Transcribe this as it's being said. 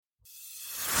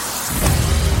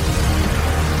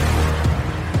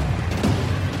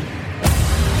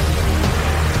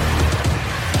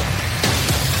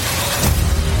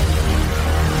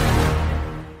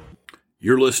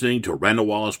You're listening to Randall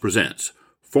Wallace Presents,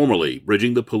 formerly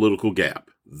Bridging the Political Gap,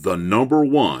 the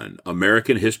 #1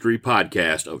 American history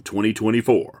podcast of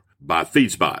 2024 by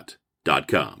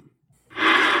Feedspot.com.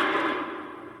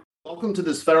 Welcome to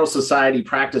this Federal Society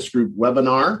Practice Group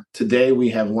webinar. Today we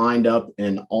have lined up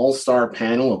an all-star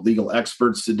panel of legal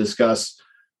experts to discuss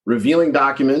revealing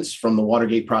documents from the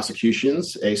Watergate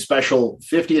prosecutions, a special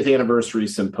 50th anniversary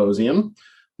symposium.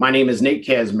 My name is Nate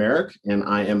Kazmarek, and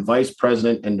I am Vice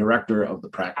President and Director of the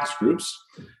practice groups.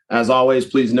 As always,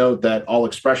 please note that all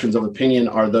expressions of opinion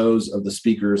are those of the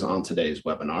speakers on today's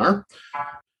webinar.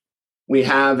 We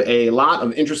have a lot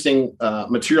of interesting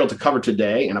material to cover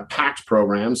today and a packed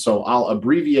program, so I'll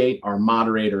abbreviate our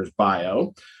moderator's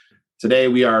bio. Today,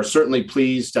 we are certainly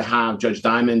pleased to have Judge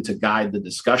Diamond to guide the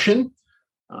discussion.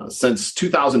 Since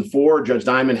 2004, Judge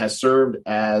Diamond has served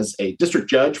as a district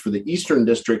judge for the Eastern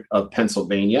District of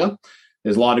Pennsylvania.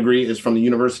 His law degree is from the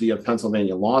University of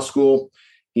Pennsylvania Law School.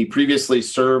 He previously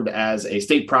served as a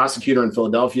state prosecutor in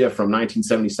Philadelphia from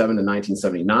 1977 to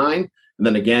 1979, and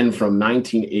then again from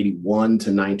 1981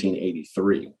 to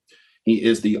 1983. He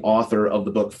is the author of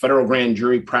the book Federal Grand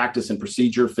Jury Practice and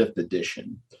Procedure, 5th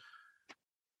edition.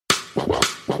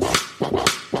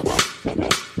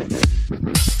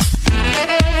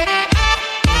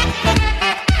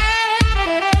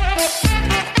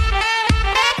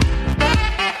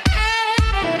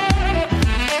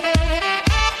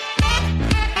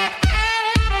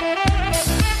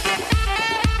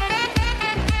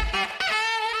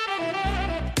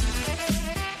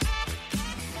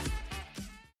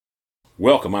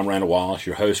 Welcome, I'm Randall Wallace,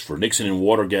 your host for Nixon and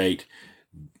Watergate.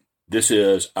 This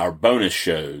is our bonus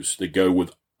shows that go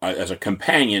with as a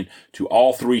companion to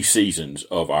all 3 seasons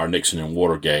of our Nixon and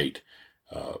Watergate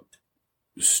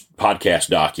podcast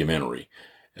documentary.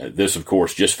 This, of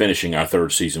course, just finishing our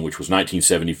 3rd season, which was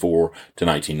 1974 to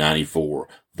 1994,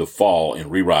 The Fall and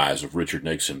Re-Rise of Richard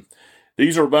Nixon.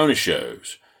 These are bonus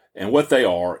shows, and what they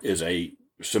are is a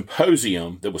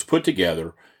symposium that was put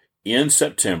together in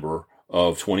September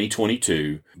of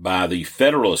 2022 by the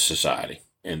Federalist Society,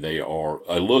 and they are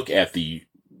a look at the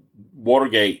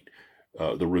Watergate,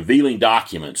 the revealing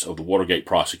documents of the Watergate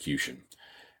prosecution,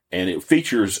 and it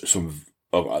features some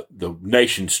of the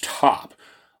nation's top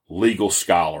legal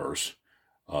scholars,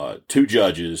 2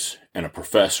 judges and a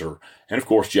professor, and of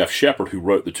course Jeff Shepard, who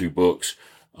wrote the 2 books.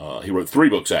 He wrote 3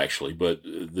 books actually, but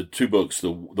the 2 books,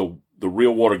 the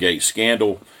Real Watergate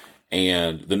Scandal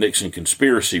and the Nixon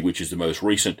Conspiracy, which is the most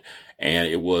recent. And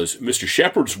it was Mr.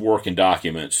 Shepard's work and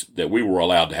documents that we were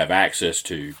allowed to have access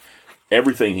to,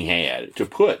 everything he had, to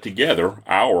put together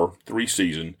our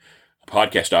 3-season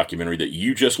podcast documentary that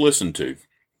you just listened to.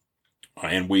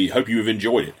 And we hope you have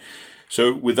enjoyed it.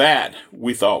 So with that,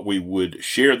 we thought we would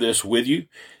share this with you.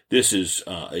 This is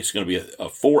it's going to be a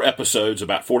 4 episodes,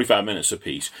 about 45 minutes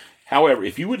apiece. However,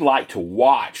 if you would like to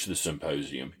watch the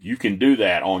symposium, you can do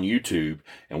that on YouTube,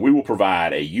 and we will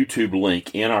provide a YouTube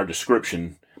link in our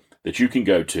description that you can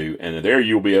go to, and there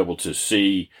you'll be able to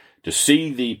see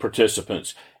the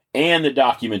participants and the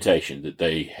documentation that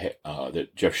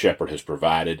that Jeff Shepard has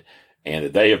provided and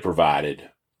that they have provided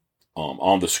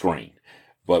on the screen.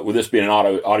 But with this being an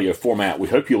audio format, we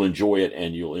hope you'll enjoy it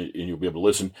and you'll be able to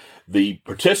listen. The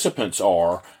participants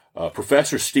are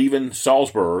Professor Stephen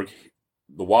Salzberg,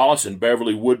 the Wallace and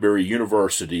Beverly Woodbury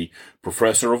University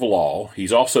Professor of Law.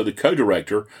 He's also the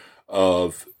co-director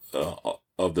of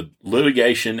the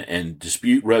Litigation and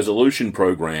Dispute Resolution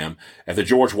Program at the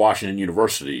George Washington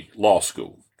University Law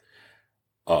School.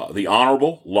 The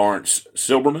Honorable Lawrence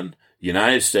Silberman,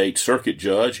 United States Circuit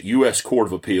Judge, U.S. Court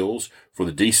of Appeals for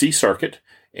the D.C. Circuit,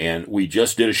 and we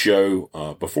just did a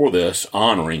show before this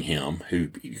honoring him,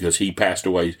 because he passed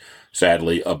away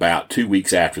sadly about 2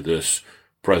 weeks after this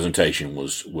presentation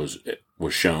was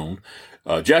shown.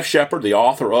 Jeff Shepard, the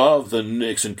author of the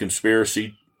Nixon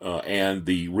Conspiracy and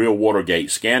the Real Watergate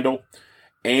Scandal,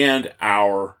 and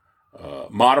our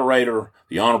moderator,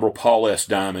 the Honorable Paul S.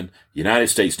 Diamond, United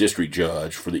States District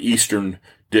Judge for the Eastern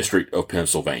District of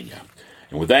Pennsylvania.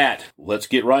 And with that, let's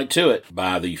get right to it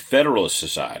by the Federalist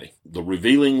Society, the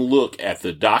revealing look at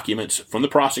the documents from the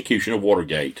prosecution of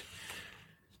Watergate.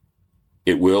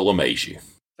 It will amaze you.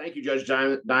 Thank you, Judge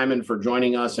Diamond, for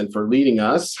joining us and for leading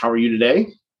us. How are you today?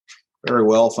 Very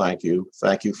well, thank you.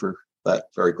 Thank you for that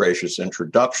very gracious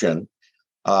introduction.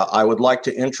 I would like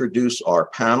to introduce our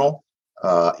panel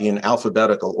in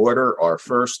alphabetical order. Our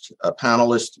first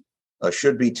panelist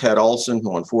should be Ted Olson,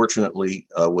 who unfortunately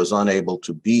was unable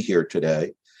to be here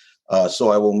today.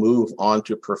 So I will move on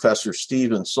to Professor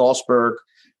Stephen Salzberg,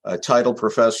 title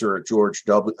professor at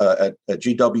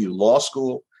GW Law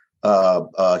School.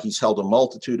 He's held a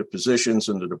multitude of positions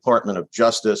in the Department of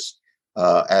Justice,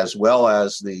 as well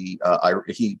as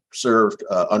he served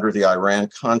under the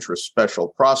Iran-Contra special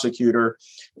prosecutor.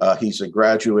 He's a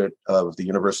graduate of the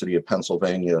University of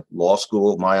Pennsylvania Law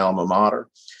School, my alma mater.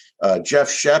 Jeff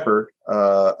Shepard,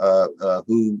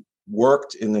 who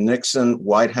worked in the Nixon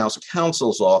White House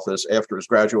counsel's office after his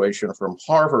graduation from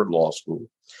Harvard Law School.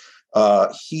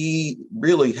 He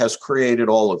really has created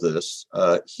all of this.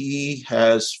 He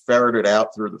has ferreted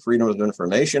out through the Freedom of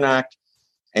Information Act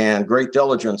and great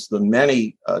diligence the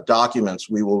many documents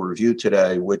we will review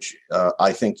today, which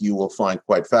I think you will find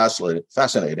quite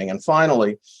fascinating. And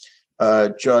finally,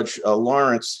 Judge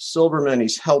Lawrence Silberman,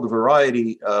 he's held a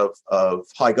variety of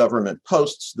high government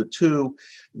posts. The two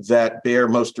that bear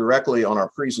most directly on our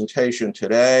presentation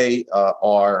today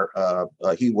are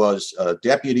he was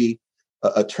Deputy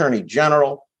Attorney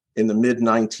General in the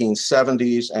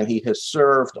mid-1970s, and he has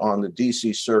served on the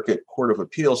D.C. Circuit Court of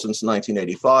Appeal since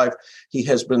 1985. He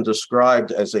has been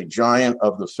described as a giant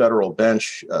of the federal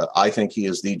bench. I think he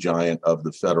is the giant of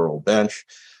the federal bench.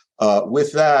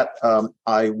 With that,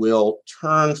 I will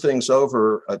turn things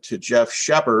over to Jeff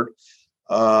Shepard.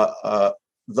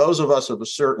 Those of us of a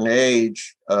certain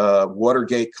age,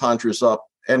 Watergate conjures up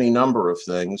any number of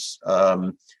things.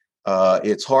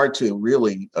 It's hard to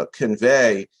really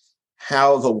convey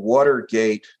how the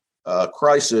Watergate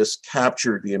crisis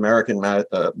captured the American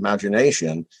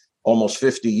imagination almost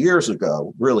 50 years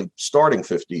ago, really starting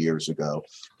 50 years ago.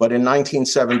 But in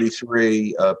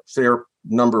 1973, a fair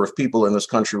number of people in this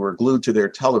country were glued to their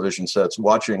television sets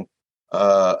watching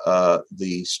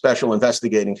the Special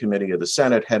Investigating Committee of the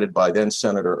Senate, headed by then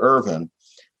Senator Ervin,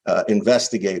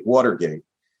 investigate Watergate.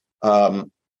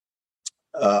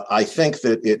 I think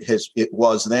that it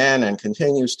was then and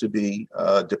continues to be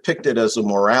depicted as a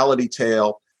morality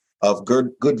tale of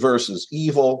good versus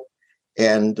evil,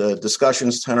 and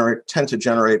discussions tend to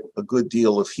generate a good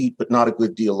deal of heat, but not a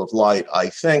good deal of light. I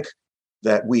think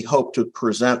that we hope to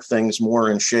present things more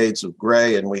in shades of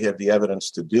gray, and we have the evidence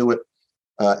to do it.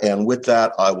 And with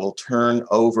that, I will turn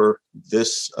over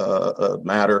this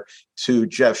matter to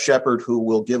Jeff Shepard, who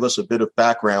will give us a bit of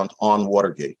background on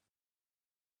Watergate.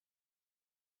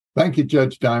 Thank you,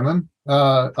 Judge Diamond.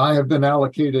 I have been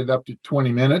allocated up to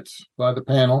 20 minutes by the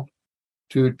panel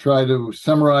to try to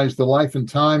summarize the life and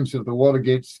times of the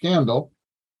Watergate scandal.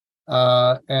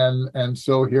 And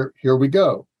so here we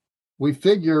go. We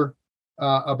figure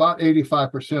about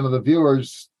 85% of the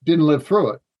viewers didn't live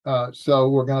through it. So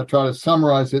we're going to try to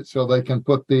summarize it so they can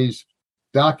put these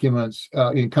documents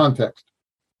in context.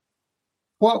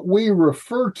 What we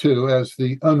refer to as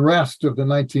the unrest of the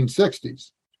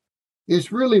 1960s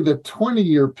is really the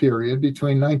 20-year period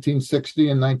between 1960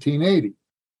 and 1980,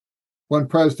 when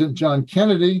President John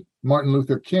Kennedy, Martin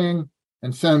Luther King,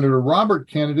 and Senator Robert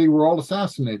Kennedy were all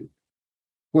assassinated,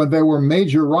 when there were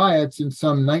major riots in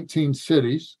some 19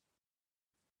 cities,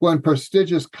 when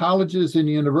prestigious colleges and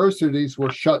universities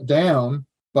were shut down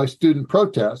by student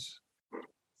protests,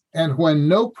 and when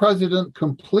no president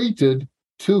completed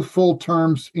 2 full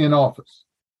terms in office.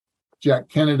 Jack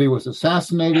Kennedy was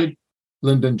assassinated.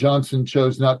 Lyndon Johnson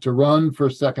chose not to run for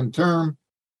a second term.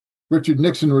 Richard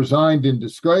Nixon resigned in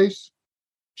disgrace.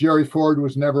 Jerry Ford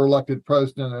was never elected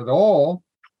president at all.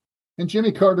 And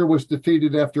Jimmy Carter was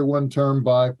defeated after 1 term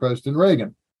by President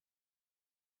Reagan.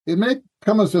 It may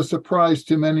come as a surprise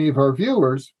to many of our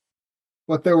viewers,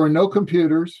 but there were no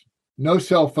computers, no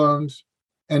cell phones,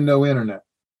 and no internet.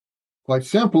 Quite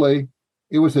simply,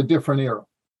 it was a different era.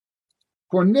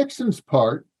 For Nixon's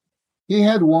part, he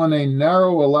had won a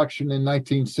narrow election in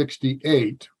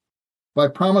 1968 by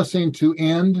promising to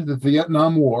end the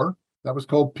Vietnam War, that was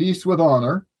called Peace with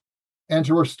Honor, and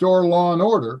to restore law and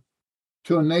order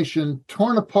to a nation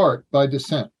torn apart by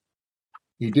dissent.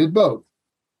 He did both.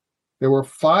 There were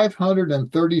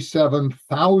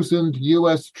 537,000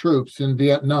 U.S. troops in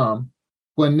Vietnam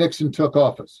when Nixon took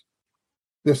office.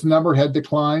 This number had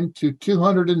declined to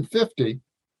 250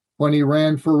 when he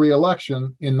ran for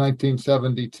re-election in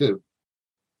 1972.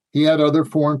 He had other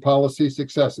foreign policy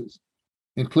successes,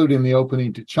 including the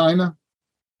opening to China,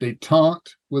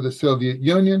 détente with the Soviet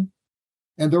Union,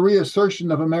 and the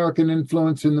reassertion of American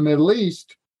influence in the Middle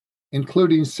East,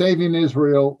 including saving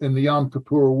Israel in the Yom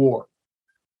Kippur War.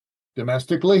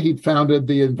 Domestically, he'd founded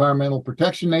the Environmental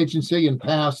Protection Agency and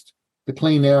passed the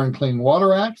Clean Air and Clean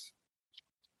Water Acts,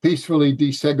 peacefully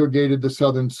desegregated the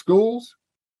Southern schools,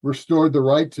 restored the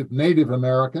rights of Native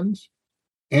Americans,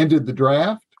 ended the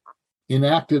draft,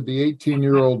 enacted the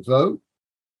 18-year-old vote,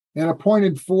 and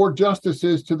appointed 4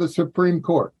 justices to the Supreme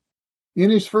Court in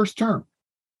his first term.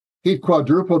 He'd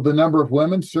quadrupled the number of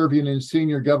women serving in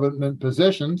senior government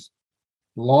positions,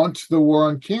 launched the war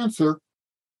on cancer,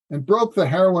 and broke the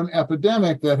heroin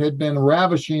epidemic that had been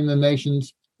ravishing the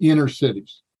nation's inner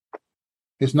cities.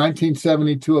 His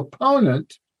 1972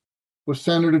 opponent was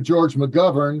Senator George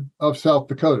McGovern of South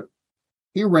Dakota.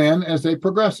 He ran as a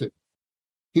progressive.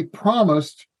 He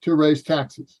promised to raise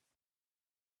taxes.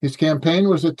 His campaign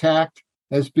was attacked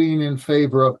as being in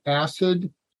favor of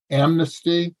acid,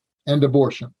 amnesty, and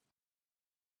abortion.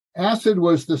 Acid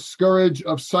was the scourge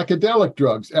of psychedelic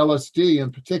drugs, LSD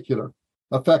in particular,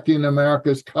 affecting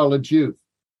America's college youth.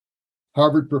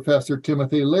 Harvard professor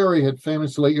Timothy Leary had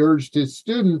famously urged his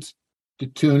students to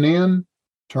tune in,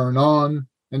 turn on,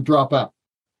 and drop out.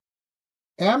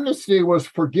 Amnesty was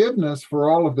forgiveness for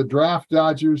all of the draft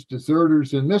dodgers,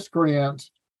 deserters, and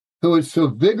miscreants who had so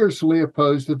vigorously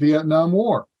opposed the Vietnam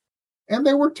War. And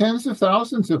there were tens of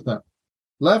thousands of them,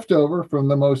 left over from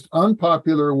the most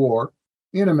unpopular war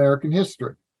in American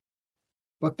history.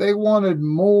 But they wanted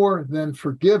more than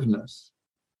forgiveness.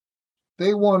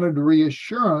 They wanted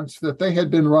reassurance that they had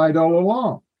been right all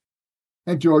along.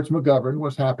 And George McGovern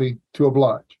was happy to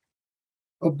oblige.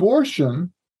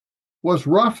 Abortion was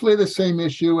roughly the same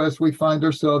issue as we find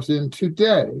ourselves in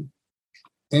today,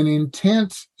 an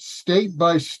intense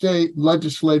state-by-state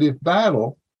legislative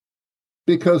battle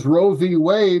because Roe v.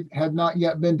 Wade had not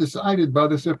yet been decided by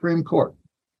the Supreme Court.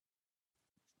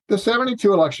 The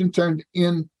 72 election turned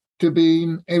into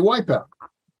being a wipeout.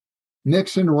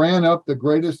 Nixon ran up the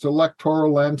greatest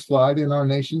electoral landslide in our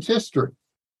nation's history,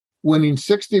 winning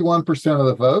 61% of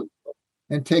the vote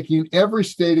and taking every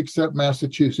state except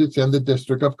Massachusetts and the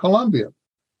District of Columbia.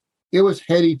 It was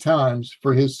heady times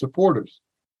for his supporters.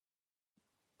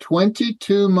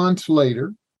 22 months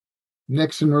later,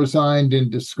 Nixon resigned in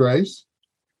disgrace,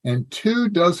 and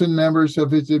 24 members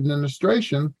of his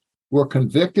administration were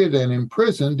convicted and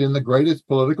imprisoned in the greatest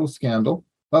political scandal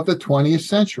of the 20th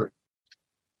century.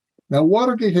 Now,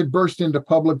 Watergate had burst into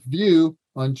public view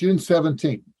on June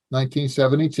 17,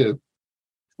 1972,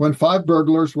 when 5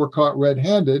 burglars were caught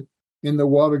red-handed in the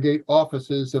Watergate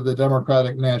offices of the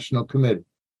Democratic National Committee.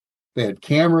 They had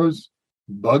cameras,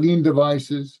 bugging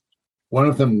devices. One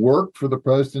of them worked for the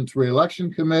president's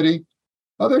re-election committee.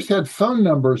 Others had phone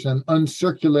numbers and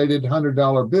uncirculated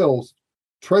 $100 bills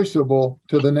traceable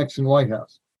to the Nixon White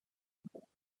House.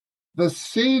 The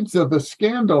seeds of the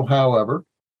scandal, however,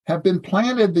 have been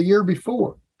planted the year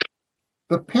before.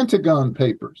 The Pentagon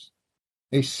Papers,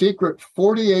 a secret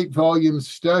 48-volume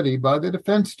study by the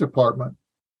Defense Department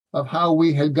of how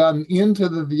we had gotten into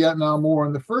the Vietnam War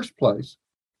in the first place,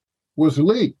 was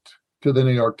leaked to the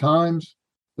New York Times,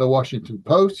 the Washington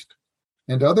Post,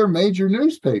 and other major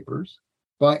newspapers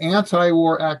by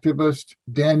anti-war activist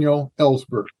Daniel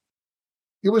Ellsberg.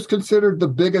 It was considered the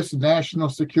biggest national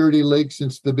security leak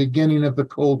since the beginning of the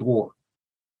Cold War.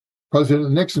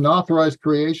 President Nixon authorized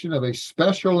creation of a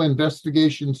special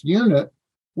investigations unit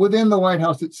within the White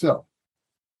House itself.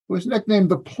 It was nicknamed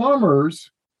the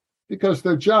Plumbers because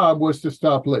their job was to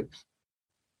stop leaks.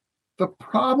 The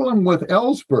problem with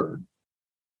Ellsberg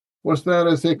was that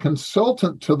as a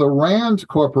consultant to the RAND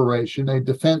Corporation, a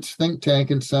defense think tank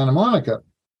in Santa Monica,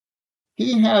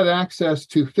 he had access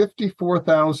to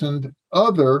 54,000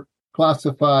 other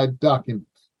classified documents.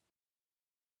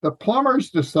 The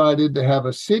Plumbers decided to have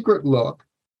a secret look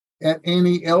at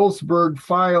any Ellsberg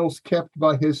files kept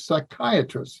by his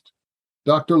psychiatrist,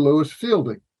 Dr. Lewis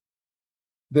Fielding.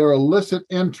 Their illicit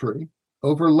entry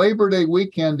over Labor Day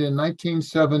weekend in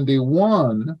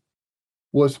 1971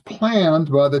 was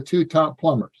planned by the 2 top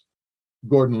plumbers,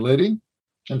 Gordon Liddy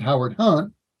and Howard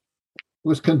Hunt. It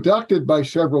was conducted by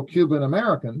several Cuban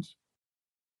Americans,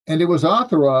 and it was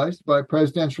authorized by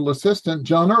presidential assistant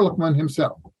John Ehrlichman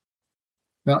himself.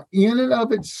 Now, in and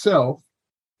of itself,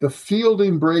 the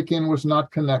Fielding break-in was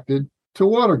not connected to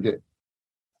Watergate.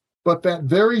 But that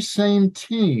very same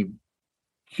team,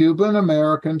 Cuban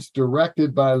Americans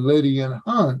directed by Liddy and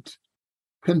Hunt,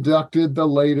 conducted the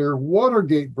later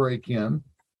Watergate break-in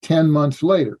 10 months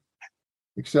later,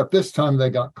 except this time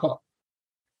they got caught.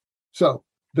 So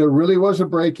there really was a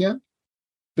break-in.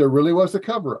 There really was a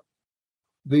cover-up.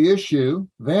 The issue,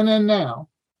 then and now,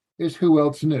 is who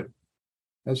else knew.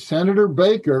 As Senator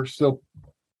Baker so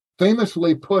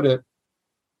famously put it,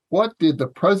 what did the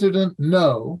president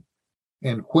know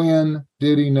and when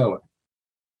did he know it?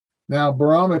 Now,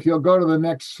 Bahram, if you'll go to the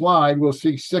next slide, we'll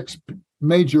see 6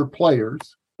 major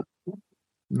players.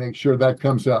 Make sure that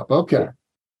comes up. Okay.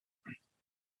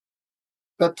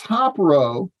 The top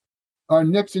row are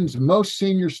Nixon's most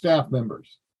senior staff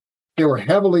members. They were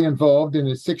heavily involved in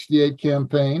his 68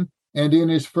 campaign and in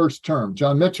his first term.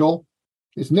 John Mitchell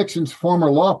is Nixon's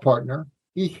former law partner.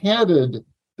 He headed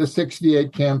the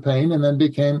 68 campaign and then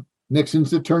became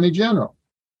Nixon's attorney general.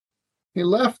 He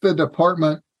left the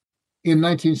department in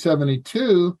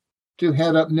 1972 to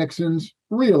head up Nixon's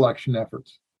re-election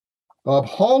efforts. Bob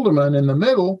Haldeman, in the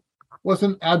middle, was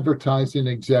an advertising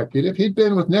executive. He'd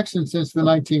been with Nixon since the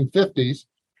 1950s,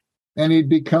 and he'd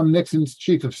become Nixon's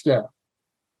chief of staff.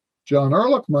 John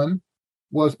Ehrlichman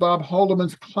was Bob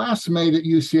Haldeman's classmate at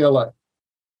UCLA.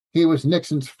 He was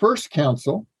Nixon's first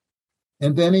counsel,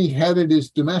 and then he headed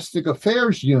his domestic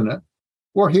affairs unit,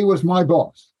 where he was my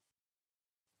boss.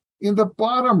 In the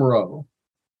bottom row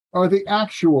are the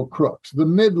actual crooks, the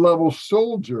mid-level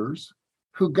soldiers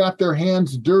who got their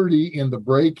hands dirty in the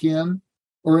break-in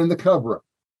or in the cover-up.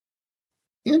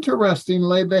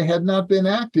 Interestingly, they had not been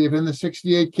active in the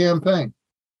 68 campaign,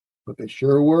 but they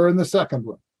sure were in the second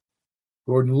one.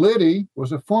 Gordon Liddy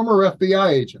was a former FBI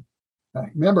agent.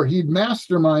 Remember, he'd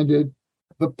masterminded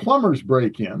the Plumbers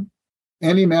break-in,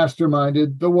 and he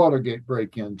masterminded the Watergate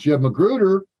break-in. Jeb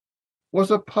Magruder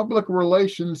was a public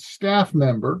relations staff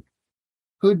member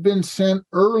who'd been sent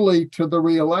early to the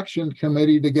re-election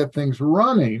committee to get things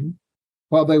running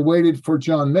while they waited for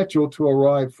John Mitchell to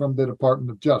arrive from the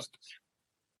Department of Justice.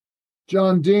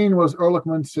 John Dean was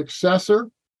Ehrlichman's successor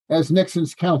as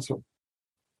Nixon's counsel.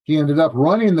 He ended up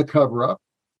running the cover-up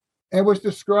and was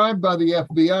described by the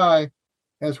FBI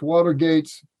as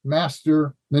Watergate's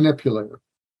master manipulator.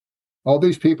 All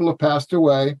these people have passed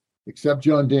away, except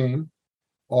John Dean.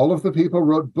 All of the people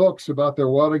wrote books about their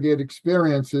Watergate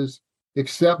experiences,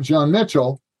 except John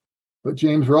Mitchell. But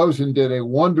James Rosen did a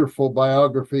wonderful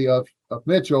biography of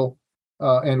Mitchell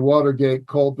and Watergate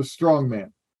called The Strong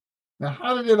Man. Now,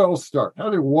 how did it all start? How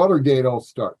did Watergate all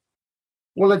start?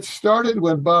 Well, it started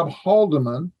when Bob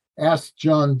Haldeman asked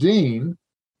John Dean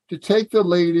to take the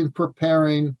lead in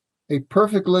preparing a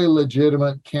perfectly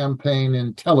legitimate campaign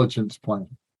intelligence plan.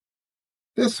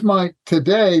 This might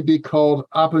today be called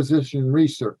opposition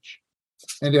research,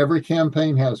 and every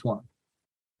campaign has one.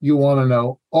 You want to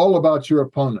know all about your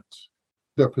opponents,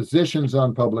 their positions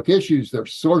on public issues, their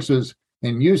sources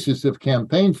and uses of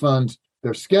campaign funds,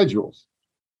 their schedules,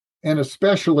 and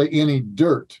especially any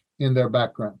dirt in their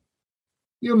background.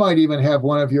 You might even have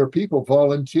one of your people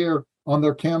volunteer on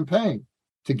their campaign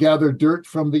to gather dirt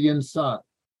from the inside.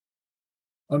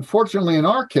 Unfortunately, in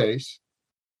our case,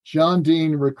 John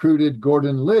Dean recruited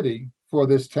Gordon Liddy for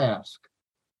this task,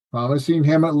 promising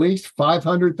him at least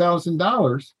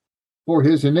 $500,000 for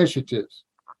his initiatives.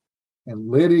 And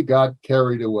Liddy got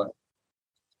carried away.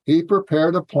 He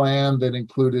prepared a plan that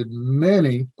included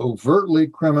many overtly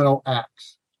criminal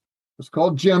acts. It's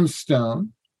called Gemstone,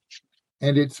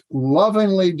 and it's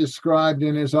lovingly described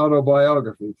in his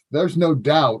autobiography. There's no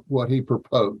doubt what he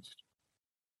proposed.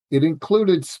 It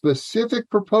included specific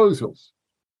proposals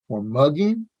for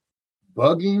mugging,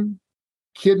 bugging,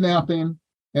 kidnapping,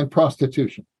 and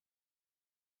prostitution.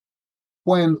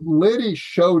 When Liddy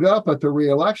showed up at the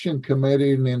re-election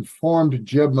committee and informed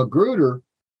Jeb Magruder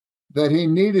that he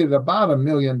needed about $1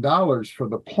 million for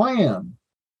the plan,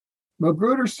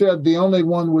 Magruder said the only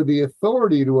one with the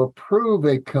authority to approve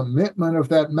a commitment of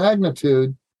that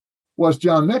magnitude was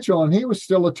John Mitchell, and he was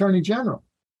still Attorney General.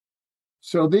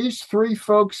 So these three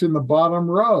folks in the bottom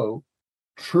row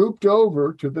trooped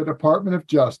over to the Department of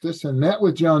Justice and met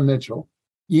with John Mitchell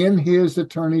in his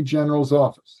Attorney General's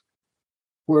office,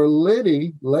 where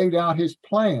Liddy laid out his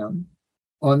plan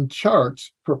on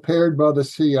charts prepared by the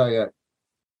CIA.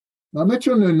 Now,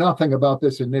 Mitchell knew nothing about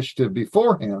this initiative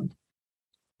beforehand,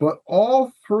 but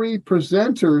all three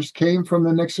presenters came from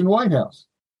the Nixon White House.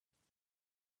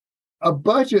 A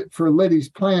budget for Liddy's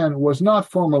plan was not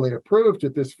formally approved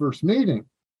at this first meeting,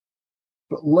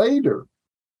 but later,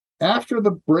 after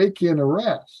the break-in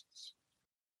arrests,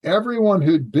 everyone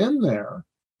who'd been there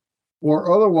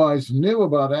or otherwise knew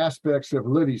about aspects of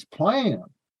Liddy's plan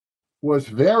was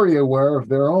very aware of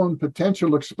their own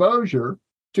potential exposure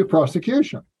to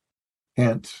prosecution,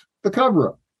 hence the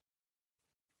cover-up.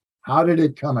 How did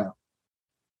it come out?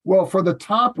 Well, for the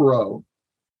top row,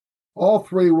 all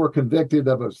three were convicted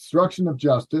of obstruction of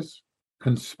justice,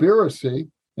 conspiracy,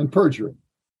 and perjury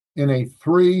in a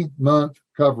 3-month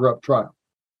cover-up trial,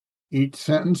 each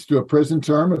sentenced to a prison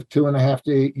term of 2.5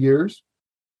 to 8 years,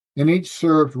 and each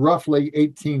served roughly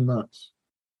 18 months.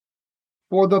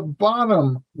 For the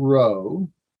bottom row,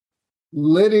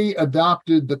 Liddy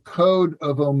adopted the Code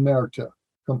of Omerta,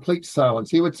 complete silence.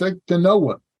 He would say to no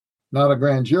one, not a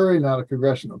grand jury, not a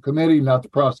congressional committee, not the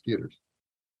prosecutors.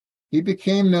 He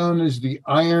became known as the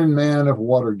Iron Man of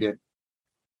Watergate.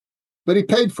 But he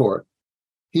paid for it.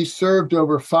 He served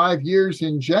over 5 years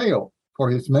in jail for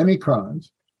his many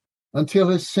crimes until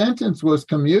his sentence was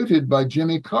commuted by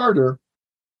Jimmy Carter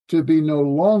to be no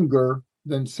longer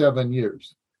than 7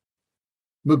 years.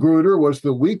 Magruder was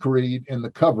the weak reed in the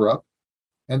cover-up,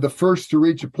 and the first to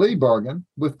reach a plea bargain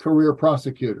with career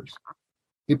prosecutors.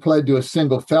 He pled to a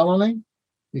single felony.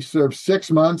 He served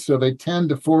 6 months of a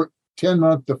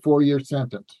 10-month to 4-year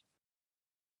sentence.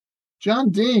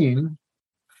 John Dean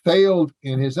failed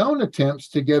in his own attempts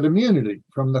to get immunity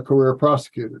from the career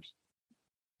prosecutors,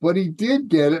 but he did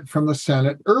get it from the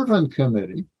Senate Ervin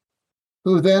Committee,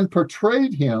 who then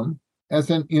portrayed him as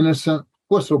an innocent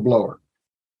whistleblower.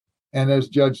 And as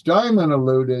Judge Diamond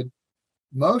alluded,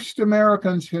 most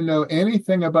Americans who know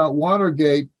anything about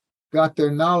Watergate got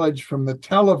their knowledge from the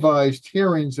televised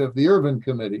hearings of the Ervin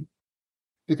Committee,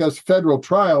 because federal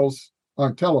trials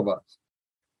aren't televised.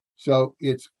 So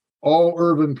it's all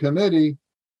Ervin Committee,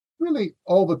 really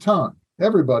all the time.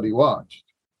 Everybody watched.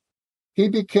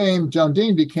 John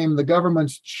Dean became the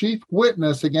government's chief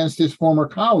witness against his former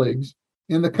colleagues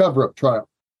in the cover-up trial.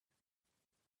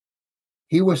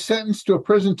 He was sentenced to a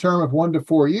prison term of 1 to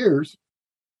 4 years,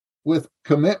 with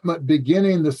commitment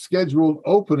beginning the scheduled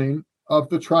opening of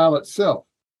the trial itself.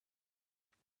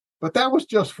 But that was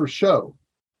just for show,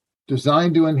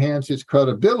 designed to enhance his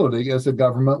credibility as a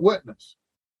government witness.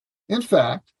 In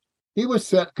fact, he was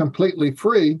set completely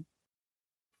free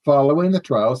following the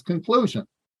trial's conclusion,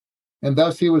 and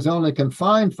thus he was only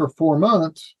confined for 4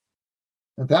 months,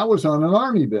 and that was on an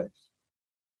Army base.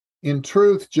 In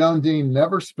truth, John Dean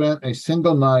never spent a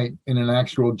single night in an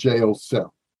actual jail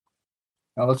cell.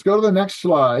 Now let's go to the next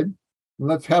slide, and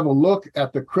let's have a look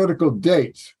at the critical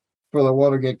dates for the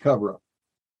Watergate cover-up.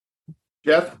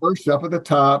 Jeff? First up at the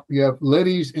top, you have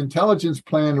Liddy's intelligence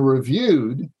plan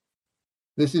reviewed.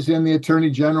 This is in the Attorney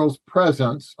General's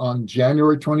presence on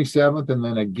January 27th, and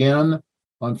then again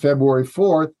on February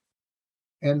 4th,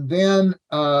 and then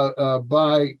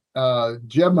by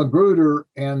Jeb Magruder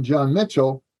and John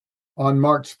Mitchell on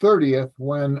March 30th,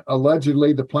 when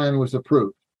allegedly the plan was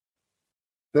approved.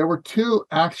 There were 2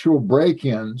 actual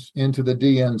break-ins into the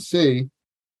DNC.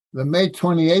 The May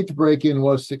 28th break-in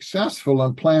was successful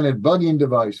and planted bugging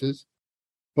devices,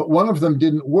 but one of them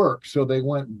didn't work, so they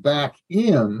went back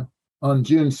in on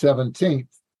June 17th,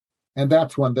 and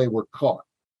that's when they were caught.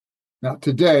 Now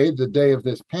today, the day of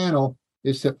this panel,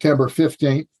 is September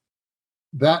 15th.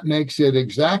 That makes it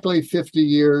exactly 50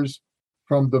 years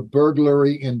from the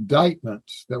burglary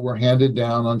indictments that were handed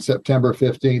down on September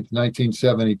 15th,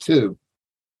 1972.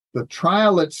 The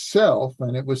trial itself,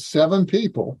 and it was 7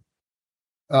 people,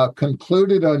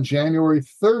 concluded on January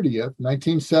 30th,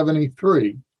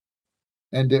 1973,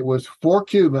 and it was 4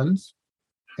 Cubans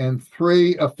and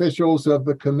 3 officials of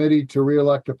the Committee to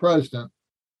Re-elect a President,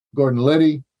 Gordon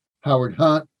Liddy, Howard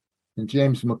Hunt, and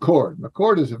James McCord.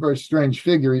 McCord is a very strange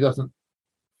figure. He doesn't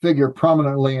figure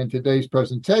prominently in today's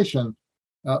presentation,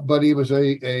 but he was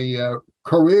a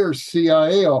career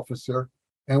CIA officer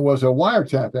and was a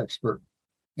wiretap expert.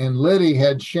 And Liddy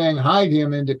had shanghaied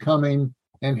him into coming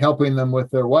and helping them with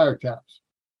their wiretaps.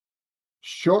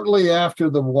 Shortly after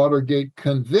the Watergate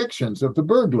convictions of the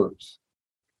burglars,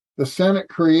 the Senate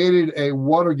created a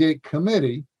Watergate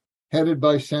committee headed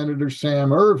by Senator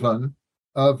Sam Ervin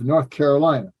of North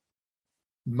Carolina.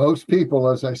 Most people,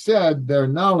 as I said, their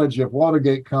knowledge of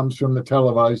Watergate comes from the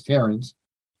televised hearings.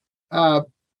 As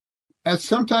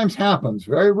sometimes happens,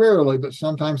 very rarely, but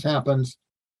sometimes happens,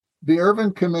 the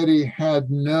Ervin Committee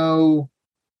had no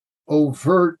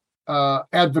overt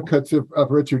advocates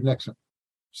of Richard Nixon.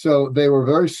 So they were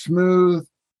very smooth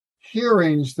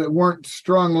hearings that weren't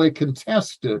strongly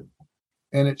contested.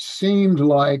 And it seemed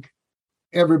like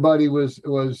everybody was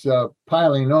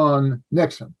piling on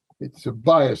Nixon. It's a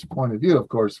biased point of view, of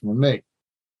course, from me.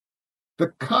 The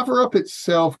cover-up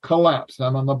itself collapsed.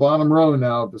 I'm on the bottom row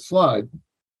now of the slide.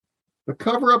 The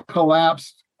cover-up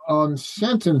collapsed on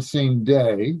sentencing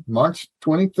day, March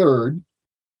 23rd,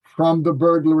 from the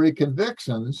burglary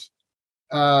convictions.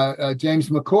 James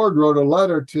McCord wrote a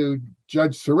letter to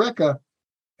Judge Sirica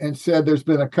and said, there's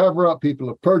been a cover-up. People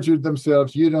have perjured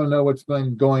themselves. You don't know what's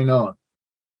been going on.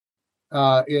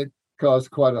 It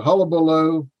caused quite a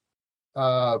hullabaloo.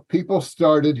 People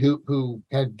started, who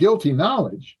had guilty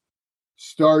knowledge,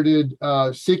 started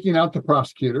seeking out the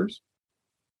prosecutors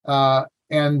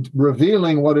and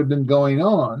revealing what had been going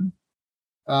on.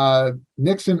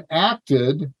 Nixon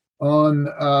acted on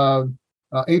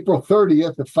April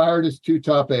 30th, fired his 2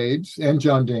 top aides and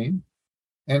John Dean,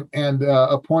 and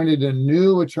appointed a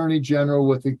new attorney general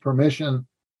with the permission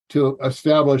to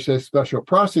establish a special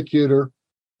prosecutor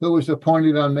who was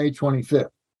appointed on May 25th.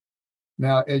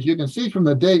 Now, as you can see from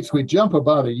the dates, we jump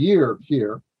about a year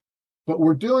here, but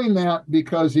we're doing that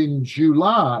because in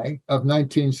July of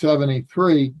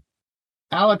 1973,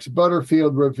 Alex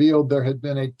Butterfield revealed there had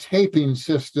been a taping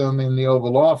system in the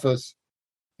Oval Office,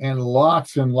 and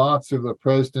lots of the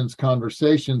president's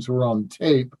conversations were on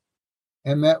tape.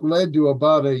 And that led to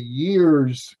about a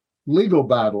year's legal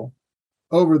battle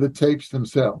over the tapes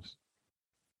themselves.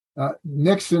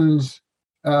 Nixon's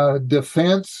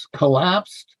defense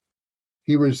collapsed.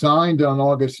 He resigned on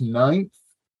August 9th,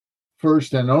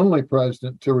 first and only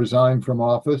president to resign from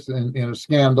office in a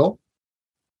scandal.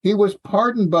 He was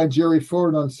pardoned by Jerry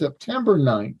Ford on September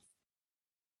 9th.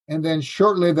 And then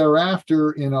shortly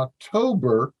thereafter, in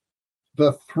October,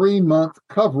 the 3-month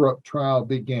cover-up trial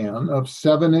began of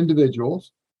 7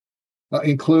 individuals,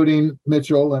 including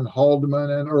Mitchell and Haldeman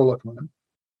and Ehrlichman.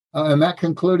 And that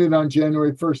concluded on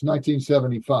January 1st,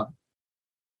 1975.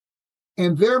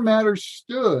 And their matters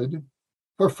stood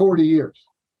for 40 years.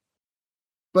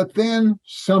 But then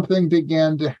something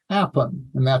began to happen,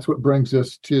 and that's what brings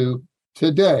us to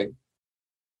today.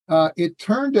 It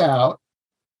turned out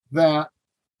that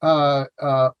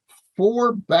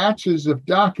 4 batches of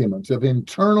documents, of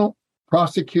internal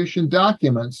prosecution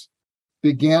documents,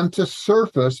 began to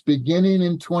surface beginning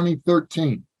in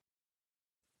 2013.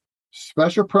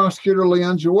 Special Prosecutor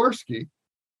Leon Jaworski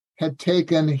had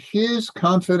taken his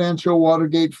confidential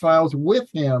Watergate files with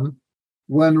him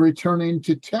when returning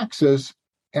to Texas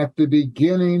at the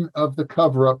beginning of the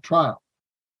cover-up trial.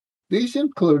 These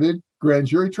included grand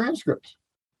jury transcripts.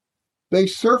 They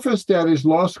surfaced at his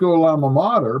law school alma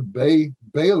mater,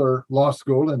 Baylor Law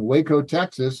School in Waco,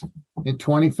 Texas, in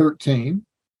 2013.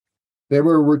 They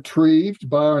were retrieved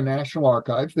by our National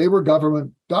Archives. They were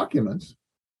government documents,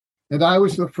 and I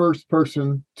was the first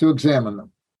person to examine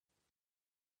them.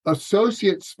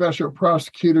 Associate Special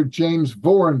Prosecutor James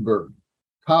Vorenberg,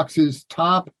 Cox's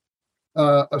top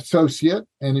associate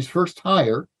and his first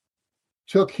hire,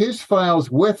 took his files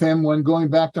with him when going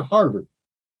back to Harvard,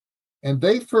 and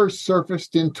they first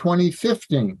surfaced in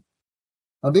 2015.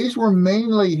 Now, these were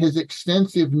mainly his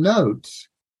extensive notes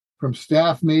from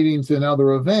staff meetings and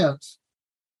other events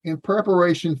in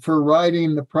preparation for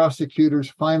writing the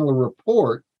prosecutor's final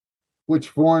report,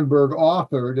 which Vorenberg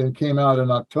authored and came out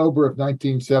in October of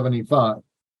 1975.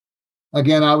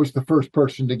 Again, I was the first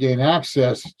person to gain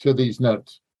access to these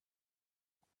notes.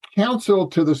 Counsel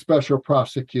to the special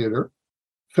prosecutor,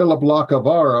 Philip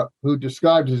Lacavara, who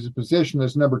described his position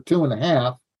as number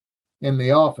 2.5 in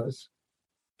the office,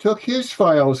 took his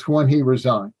files when he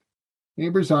resigned. He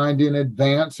resigned in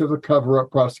advance of the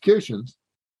cover-up prosecutions,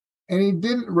 and he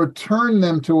didn't return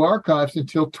them to archives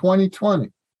until 2020,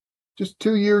 just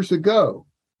 2 years ago.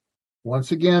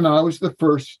 Once again, I was the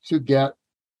first to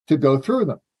go through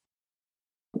them.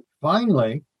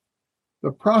 Finally,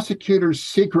 the prosecutor's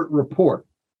secret report,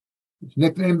 it's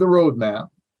nicknamed the Roadmap,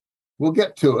 we'll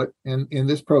get to it in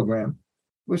this program,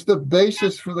 was the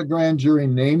basis for the grand jury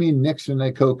naming Nixon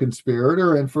a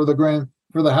co-conspirator and for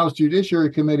the House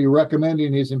Judiciary Committee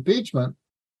recommending his impeachment.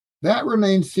 That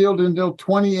remained sealed until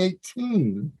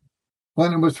 2018,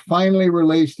 when it was finally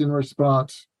released in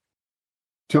response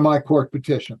to my court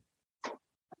petition.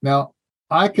 Now,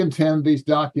 I contend these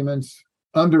documents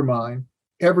undermine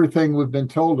everything we've been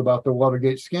told about the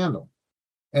Watergate scandal,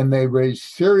 and they raise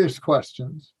serious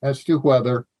questions as to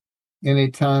whether, in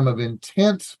a time of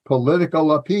intense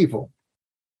political upheaval,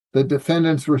 the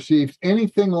defendants received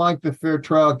anything like the fair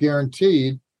trial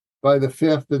guaranteed by the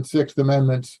Fifth and Sixth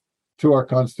Amendments to our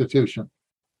Constitution.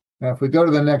 Now, if we go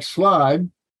to the next slide,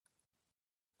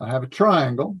 I have a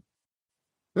triangle.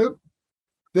 Oop.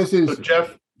 This is...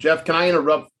 So Jeff, can I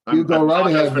interrupt? You go right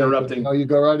ahead. For interrupting. No, you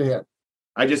go right ahead.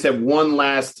 I just have one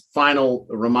last final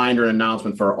reminder and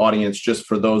announcement for our audience, just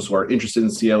for those who are interested in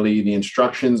CLE. The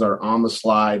instructions are on the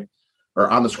slide or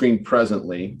on the screen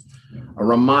presently. A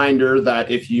reminder that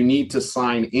if you need to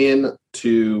sign in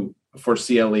for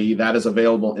CLE, that is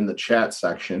available in the chat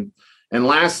section. And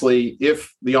lastly,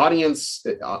 if the audience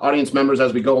members,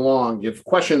 as we go along, if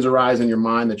questions arise in your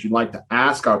mind that you'd like to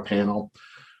ask our panel,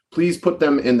 please put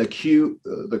them in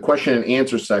the question and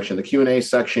answer section, the Q&A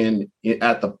section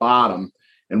at the bottom,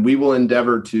 and we will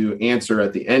endeavor to answer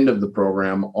at the end of the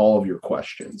program all of your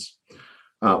questions.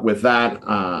 With that,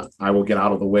 I will get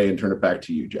out of the way and turn it back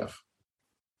to you, Jeff.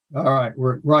 All right,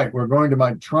 we're going to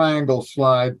my triangle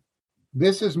slide.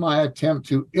 This is my attempt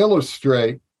to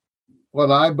illustrate what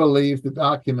I believe the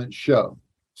documents show: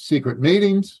 secret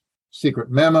meetings, secret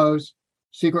memos,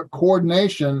 secret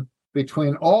coordination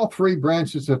between all 3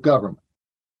 branches of government.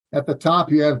 At the top,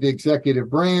 you have the executive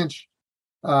branch.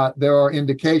 There are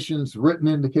written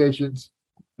indications,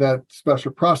 that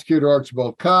Special Prosecutor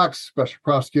Archibald Cox, Special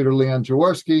Prosecutor Leon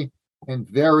Jaworski, and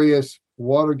various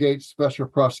Watergate Special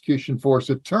Prosecution Force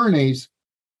attorneys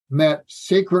met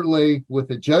secretly with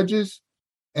the judges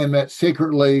and met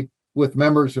secretly with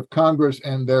members of Congress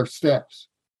and their staffs.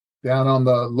 Down on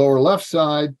the lower left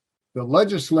side, the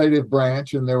legislative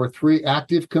branch, and there were 3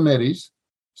 active committees: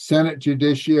 Senate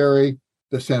Judiciary,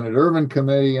 the Senate Irvin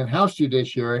Committee, and House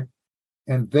Judiciary.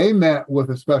 And they met with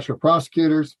the special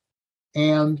prosecutors,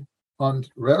 and on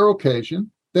rare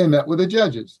occasion, they met with the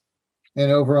judges.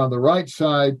 And over on the right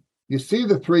side, you see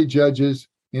the 3 judges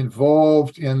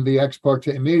involved in the ex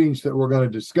parte meetings that we're going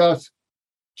to discuss: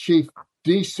 Chief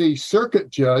D.C. Circuit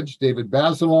Judge David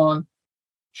Bazelon,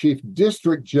 Chief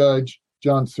District Judge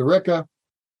John Sirica,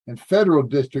 and Federal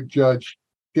District Judge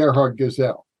Gerhard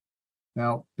Gesell.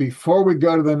 Now, before we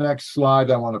go to the next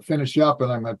slide, I want to finish up,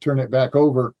 and I'm going to turn it back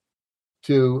over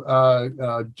to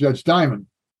Judge Diamond.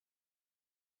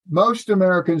 Most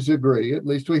Americans agree, at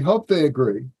least we hope they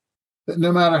agree, that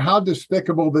no matter how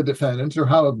despicable the defendants or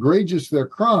how egregious their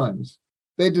crimes,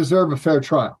 they deserve a fair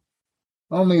trial.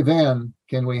 Only then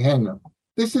can we hang them.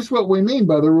 This is what we mean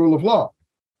by the rule of law.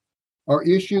 Our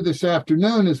issue this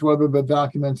afternoon is whether the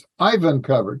documents I've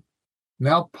uncovered,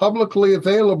 now publicly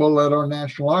available at our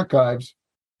National Archives,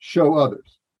 show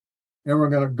others. And we're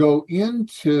going to go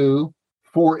into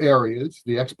 4 areas: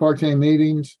 the ex parte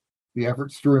meetings, the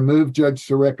efforts to remove Judge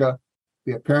Sirica,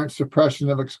 the apparent suppression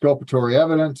of exculpatory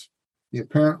evidence, the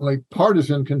apparently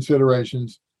partisan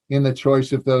considerations in the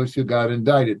choice of those who got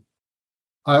indicted.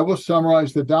 I will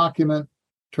summarize the document,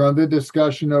 turn the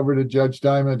discussion over to Judge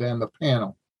Diamond and the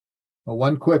panel.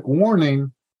 One quick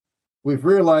warning: we've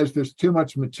realized there's too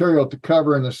much material to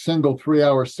cover in a single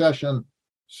 3-hour session,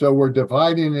 so we're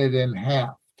dividing it in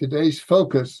half. Today's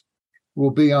focus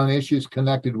will be on issues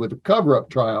connected with the cover-up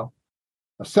trial.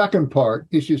 A second part,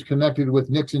 issues connected with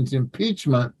Nixon's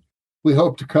impeachment, we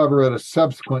hope to cover at a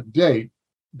subsequent date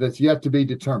that's yet to be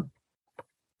determined.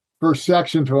 First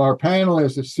section to our panel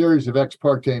is a series of ex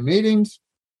parte meetings.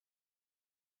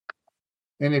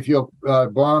 And if you'll,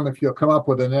 Barham, if you'll come up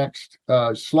with the next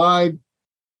slide.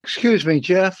 Excuse me,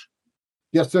 Jeff.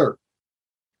 Yes, sir.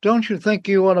 Don't you think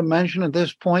you ought to mention at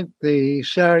this point the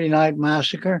Saturday Night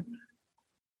Massacre?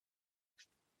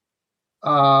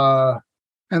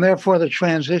 And therefore the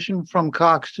transition from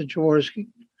Cox to Jaworski?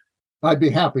 I'd be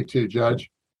happy to,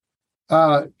 Judge.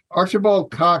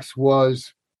 Archibald Cox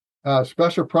was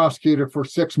special prosecutor for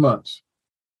 6 months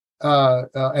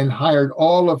and hired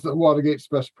all of the Watergate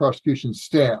special prosecution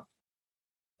staff.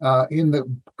 In the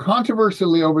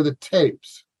controversially over the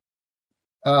tapes,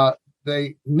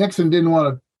 Nixon didn't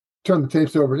want to turn the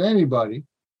tapes over to anybody,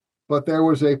 but there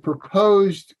was a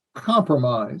proposed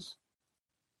compromise,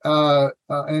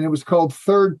 and it was called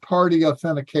third-party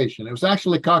authentication. It was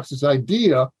actually Cox's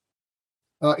idea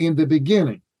in the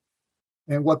beginning.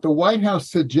 And what the White House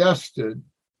suggested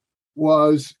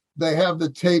was they have the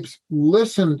tapes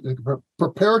listened,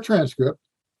 prepare a transcript,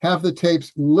 have the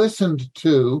tapes listened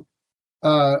to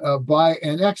by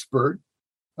an expert,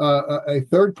 a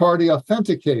third-party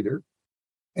authenticator,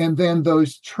 and then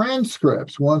those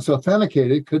transcripts, once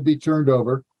authenticated, could be turned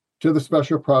over to the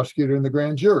special prosecutor and the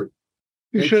grand jury.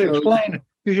 You should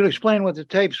explain what the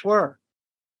tapes were.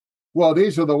 Well,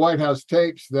 these are the White House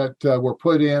tapes that were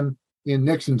put in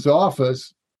Nixon's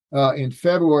office in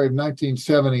February of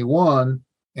 1971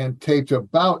 and taped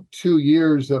about 2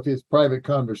 years of his private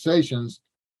conversations.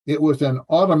 It was an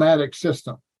automatic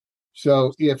system.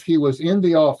 So if he was in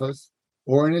the office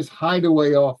or in his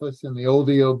hideaway office in the old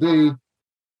EOB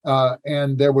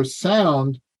and there was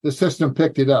sound, the system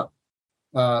picked it up.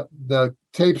 The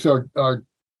tapes are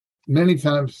many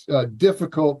times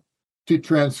difficult to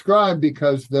transcribe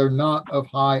because they're not of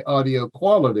high audio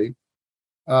quality.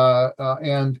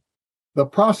 And the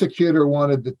prosecutor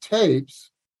wanted the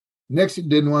tapes. Nixon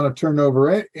didn't want to turn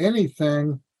over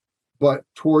anything, but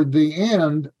toward the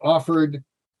end offered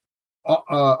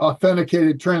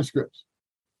authenticated transcripts.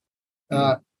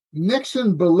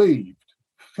 Nixon believed,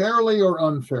 fairly or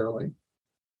unfairly,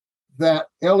 that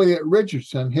Elliot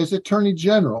Richardson, his attorney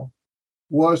general,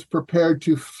 was prepared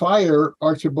to fire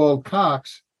Archibald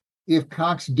Cox if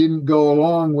Cox didn't go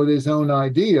along with his own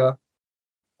idea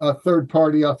of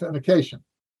third-party authentication.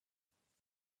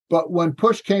 But when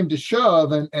push came to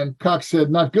shove and Cox said,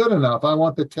 not good enough, I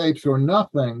want the tapes or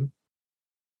nothing,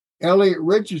 Elliot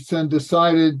Richardson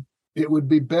decided it would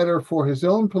be better for his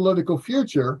own political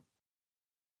future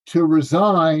to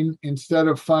resign instead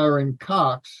of firing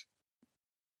Cox.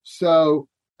 So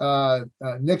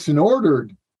Nixon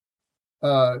ordered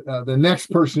the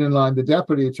next person in line, the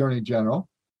deputy attorney general,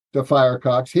 to fire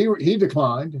Cox. He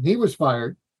declined, and he was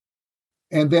fired.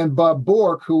 And then Bob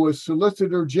Bork, who was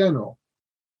Solicitor General,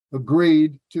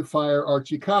 agreed to fire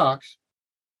Archie Cox.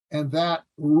 And that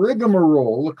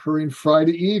rigmarole occurring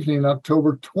Friday evening,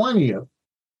 October 20th,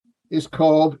 is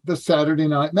called the Saturday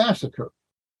Night Massacre.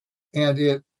 And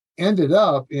it ended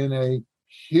up in a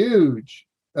huge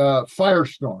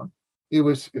firestorm. It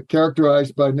was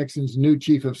characterized by Nixon's new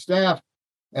chief of staff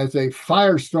as a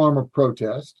firestorm of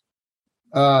protest.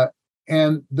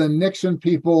 And the Nixon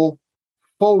people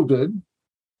folded,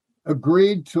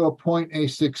 agreed to appoint a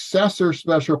successor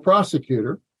special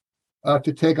prosecutor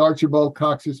to take Archibald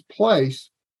Cox's place,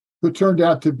 who turned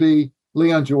out to be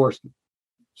Leon Jaworski.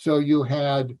 So you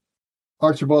had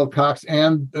Archibald Cox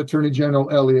and Attorney General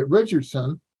Elliot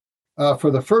Richardson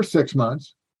for the first 6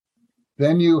 months.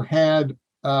 Then you had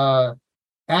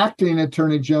acting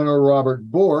Attorney General Robert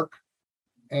Bork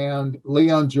and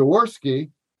Leon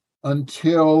Jaworski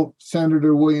until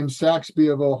Senator William Saxby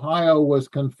of Ohio was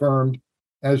confirmed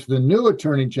as the new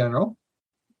Attorney General,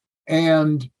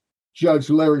 and Judge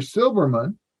Larry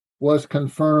Silberman was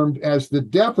confirmed as the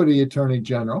Deputy Attorney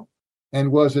General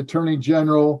and was Attorney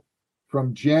General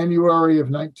from January of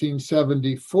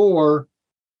 1974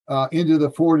 into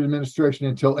the Ford administration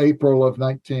until April of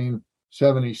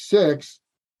 1976,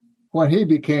 when he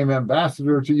became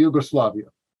ambassador to Yugoslavia.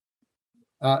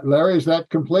 Larry, is that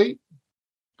complete?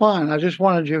 Fine. I just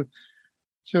wanted you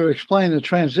to explain the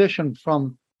transition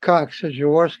from Cox to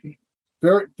Jaworski.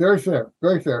 Very, very fair.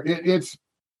 Very fair. It's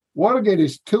Watergate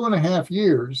is 2.5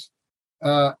 years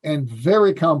and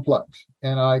very complex.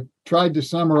 And I tried to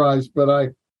summarize,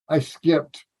 but I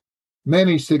skipped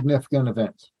many significant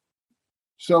events.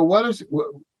 So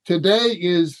today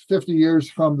is 50 years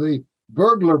from the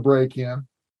burglar break-in.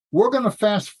 We're going to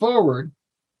fast forward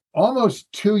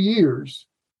almost 2 years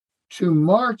to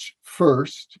March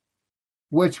 1st,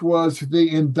 which was the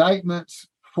indictments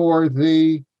for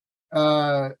the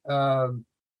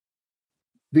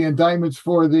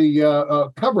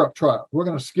cover-up trial. We're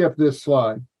going to skip this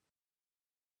slide.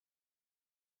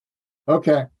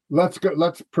 Okay, let's go.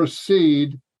 Let's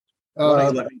proceed.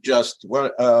 Why don't you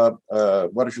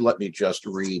let me just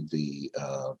read the?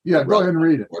 Go ahead and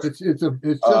read it. It's just a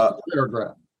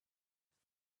paragraph.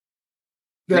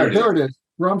 There it is.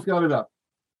 Brom's got it up.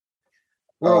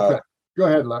 We're okay. Go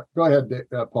ahead,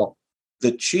 Paul.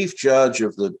 The chief judge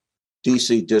of the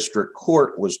D.C. District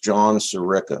Court was John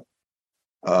Sirica,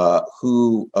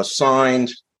 who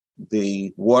assigned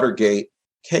the Watergate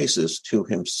cases to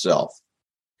himself.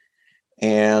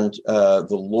 And the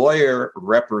lawyer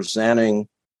representing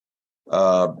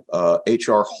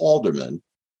H.R. Haldeman,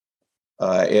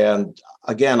 and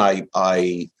again, I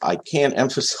can't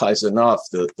emphasize enough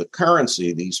the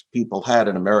currency these people had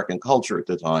in American culture at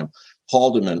the time: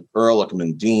 Haldeman,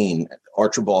 Ehrlichman, Dean,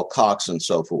 Archibald Cox, and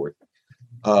so forth.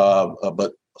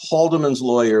 But Haldeman's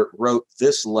lawyer wrote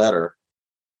this letter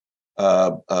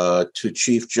to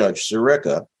Chief Judge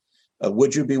Sirica.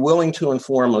 Would you be willing to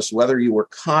inform us whether you were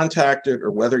contacted or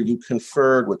whether you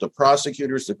conferred with the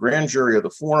prosecutors, the grand jury, or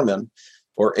the foreman,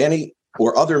 or any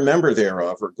or other member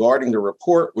thereof regarding the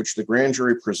report which the grand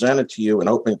jury presented to you in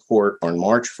open court on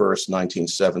March 1st,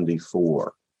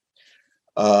 1974?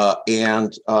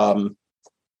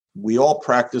 We all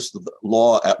practiced the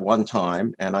law at one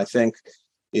time, and I think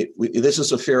this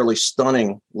is a fairly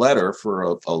stunning letter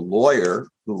for a lawyer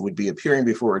who would be appearing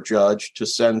before a judge to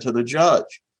send to the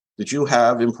judge. Did you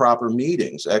have improper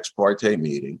meetings, ex parte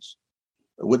meetings,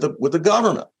 with the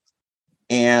government?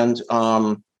 And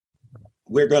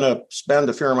we're going to spend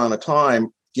a fair amount of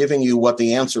time giving you what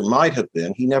the answer might have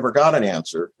been. He never got an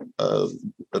answer.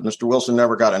 Mr. Wilson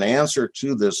never got an answer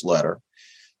to this letter.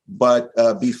 But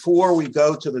before we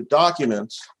go to the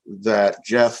documents that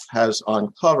Jeff has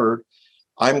uncovered,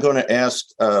 I'm going to ask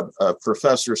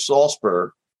Professor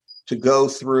Salzberg to go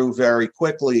through very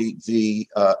quickly the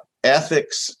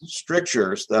ethics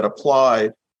strictures that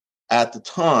applied at the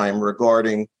time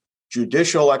regarding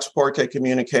judicial ex parte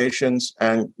communications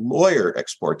and lawyer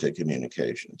ex parte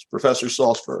communications. Professor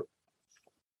Salzberg.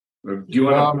 Do you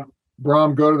want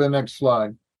Brom, go to the next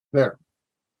slide. There.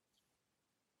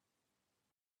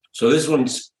 So this one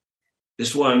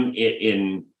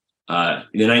in the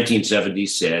 1970s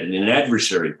said, in an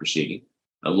adversary proceeding,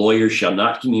 a lawyer shall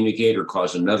not communicate or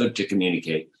cause another to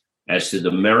communicate as to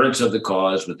the merits of the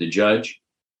cause with the judge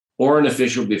or an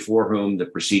official before whom the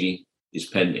proceeding is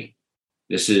pending.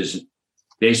 This is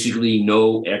basically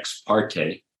no ex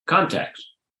parte contacts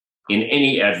in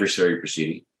any adversary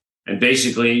proceeding. And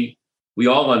basically, we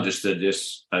all understood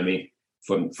this. I mean,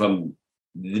 from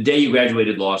the day you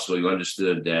graduated law school, you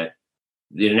understood that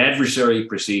in an adversary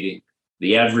proceeding,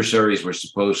 the adversaries were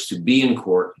supposed to be in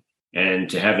court and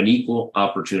to have an equal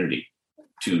opportunity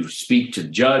to speak to the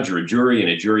judge or a jury in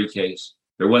a jury case.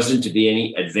 There wasn't to be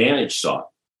any advantage sought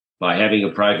by having a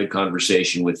private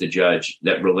conversation with the judge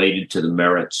that related to the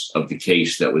merits of the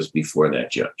case that was before that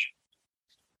judge.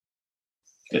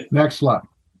 Next slide.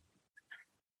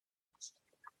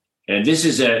 And this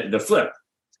is the flip.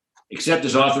 Except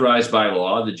as authorized by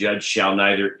law, the judge shall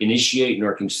neither initiate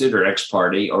nor consider ex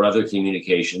parte or other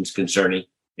communications concerning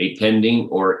a pending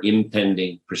or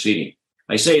impending proceeding.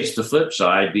 I say it's the flip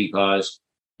side because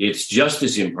it's just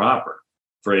as improper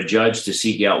for a judge to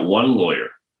seek out one lawyer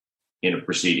in a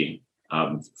proceeding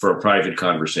for a private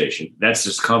conversation. That's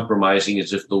as compromising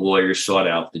as if the lawyer sought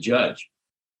out the judge.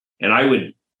 And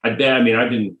I've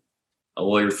been a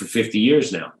lawyer for 50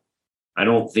 years now. I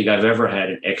don't think I've ever had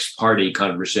an ex parte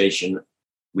conversation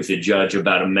with a judge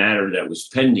about a matter that was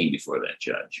pending before that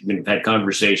judge. I mean, I've had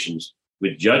conversations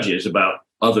with judges about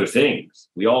other things.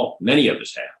 Many of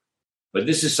us have. But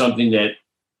this is something that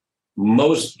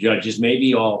most judges,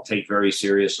 maybe all, take very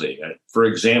seriously. For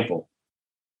example,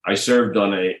 I served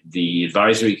on the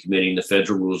advisory committee in the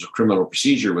Federal Rules of Criminal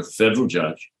Procedure with a federal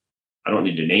judge. I don't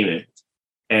need to name it.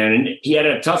 And he had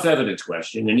a tough evidence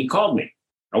question, and he called me.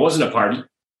 I wasn't a party.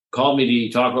 Called me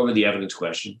to talk over the evidence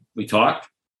question. We talked,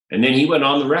 and then he went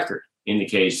on the record in the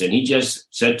case, and he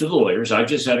just said to the lawyers, I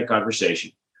just had a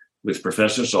conversation with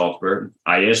Professor Salzberg.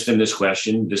 I asked him this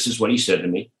question. This is what he said to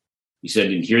me. He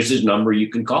said, and here's his number. You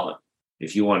can call him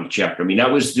if you want to check. I mean,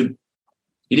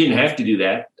 he didn't have to do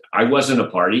that. I wasn't a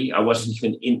party. I wasn't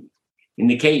even in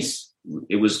the case.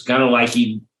 It was kind of like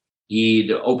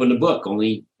he'd opened a book,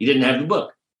 only he didn't have the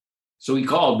book. So he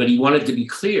called, but he wanted to be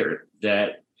clear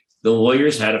that the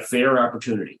lawyers had a fair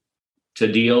opportunity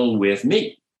to deal with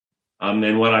me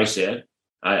and what I said.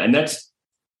 And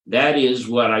that is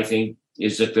what I think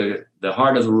is at the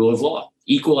heart of the rule of law: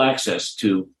 equal access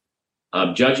to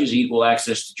judges, equal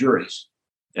access to juries.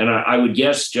 And I would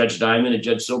guess, Judge Diamond and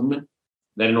Judge Silberman,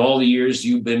 that in all the years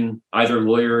you've been either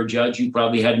lawyer or judge, you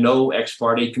probably had no ex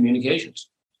parte communications.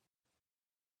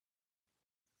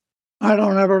 I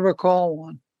don't ever recall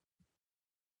one.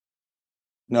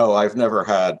 No, I've never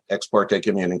had ex parte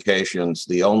communications.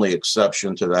 The only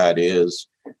exception to that is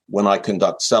when I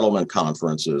conduct settlement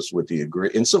conferences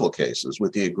in civil cases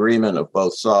with the agreement of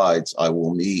both sides. I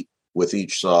will meet with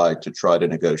each side to try to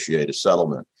negotiate a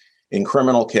settlement. In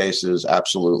criminal cases,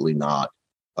 absolutely not.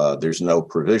 There's no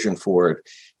provision for it.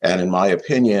 And in my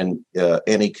opinion,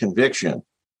 any conviction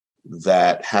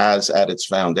that has at its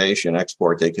foundation ex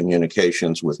parte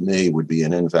communications with me would be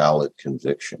an invalid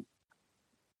conviction.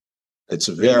 It's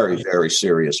a very, very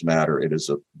serious matter. It is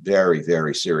a very,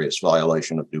 very serious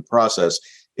violation of due process,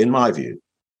 in my view,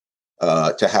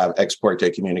 to have ex parte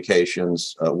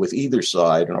communications with either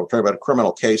side. And I'll talk about a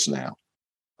criminal case now,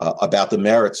 about the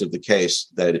merits of the case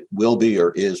that it will be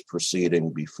or is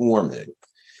proceeding before me.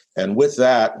 And with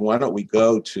that, why don't we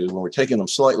go to, when we're taking them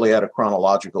slightly out of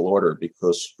chronological order,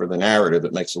 because for the narrative,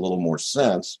 it makes a little more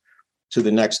sense, to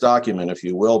the next document, if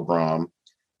you will, Bram.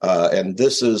 And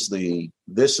this is the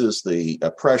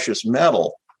precious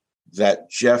metal that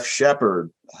Jeff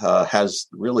Shepard has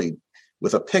really,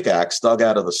 with a pickaxe, dug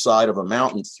out of the side of a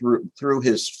mountain through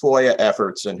his FOIA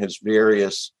efforts and his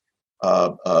various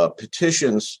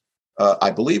petitions.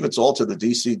 I believe it's all to the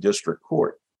D.C. District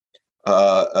Court.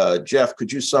 Jeff,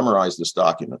 could you summarize this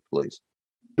document, please?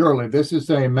 Surely. This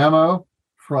is a memo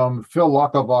from Phil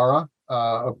Lacavara,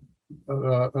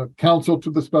 counsel to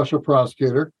the special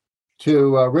prosecutor,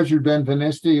 to Richard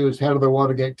Benvenisti, who is head of the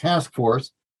Watergate Task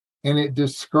Force, and it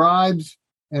describes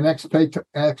an ex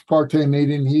parte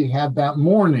meeting he had that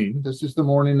morning. This is the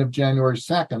morning of January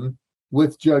 2nd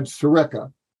with Judge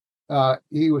Sirica.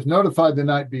 He was notified the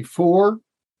night before.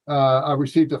 I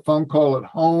received a phone call at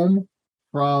home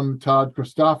from Todd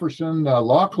Christofferson,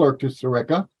 law clerk to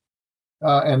Sirica.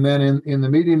 And then in the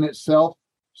meeting itself,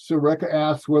 Sirica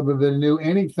asked whether they knew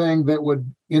anything that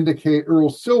would indicate Earl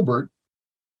Silbert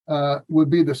would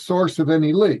be the source of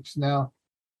any leaks. Now,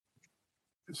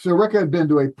 Sirica had been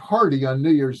to a party on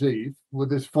New Year's Eve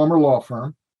with his former law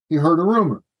firm. He heard a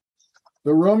rumor.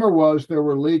 The rumor was there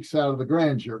were leaks out of the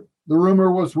grand jury. The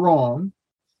rumor was wrong.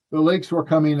 The leaks were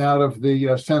coming out of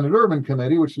the Senate Urban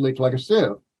Committee, which leaked like a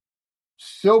sieve.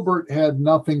 Silbert had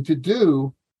nothing to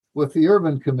do with the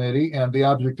Urban Committee, and the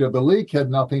object of the leak had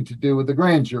nothing to do with the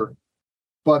grand jury.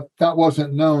 But that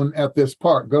wasn't known at this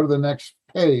part. Go to the next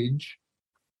page.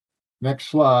 Next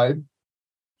slide.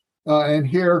 And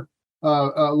here,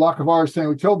 Lacavara is saying,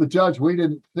 we told the judge we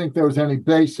didn't think there was any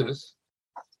basis.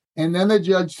 And then the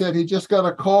judge said he just got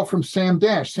a call from Sam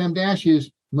Dash. Sam Dash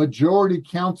is majority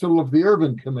counsel of the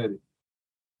Urban Committee.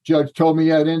 Judge told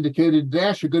me I had indicated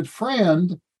Dash, a good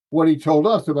friend, what he told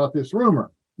us about this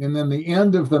rumor. And then the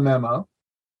end of the memo,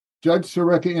 Judge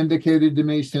Sirica indicated to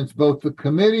me since both the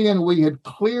committee and we had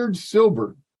cleared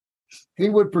Silbert, he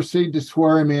would proceed to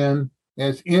swear him in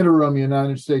as interim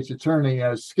United States attorney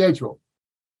as scheduled.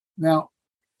 Now,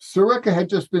 Sirica had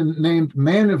just been named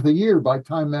Man of the Year by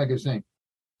Time magazine.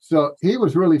 So he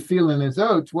was really feeling his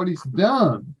oats. What he's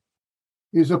done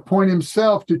is appoint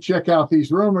himself to check out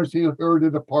these rumors he heard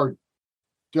at a party.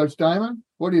 Judge Diamond,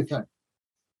 what do you think?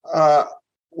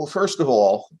 Well, first of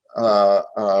all,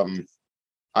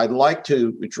 I'd like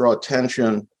to draw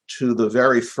attention to the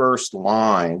very first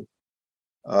line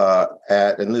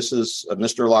and this is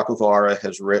Mr. Lacovara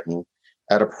has written,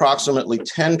 at approximately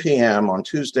 10 p.m. on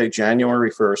Tuesday, January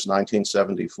 1st,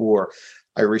 1974,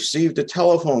 I received a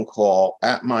telephone call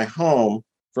at my home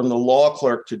from the law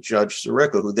clerk to Judge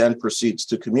Sirica, who then proceeds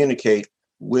to communicate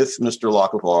with Mr.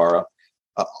 Lacovara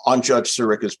on Judge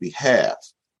Sirica's behalf.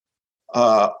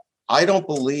 I don't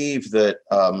believe that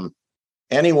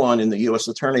anyone in the U.S.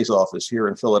 Attorney's Office here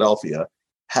in Philadelphia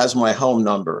has my home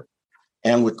number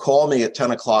and would call me at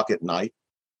 10 o'clock at night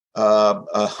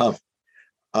on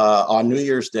New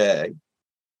Year's Day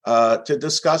to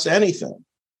discuss anything.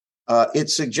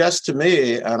 It suggests to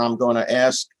me, and I'm going to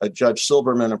ask Judge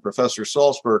Silberman and Professor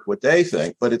Salzberg what they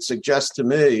think, but it suggests to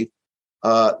me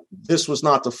this was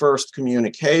not the first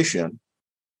communication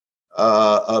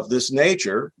of this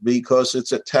nature, because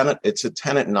it's at 10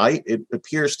 at night. It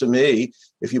appears to me,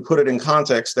 if you put it in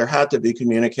context, there had to be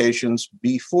communications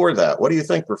before that. What do you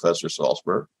think, Professor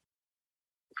Salzberg?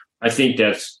 I think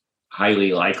that's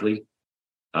highly likely.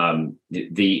 And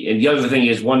the other thing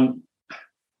is,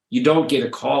 you don't get a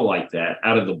call like that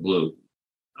out of the blue.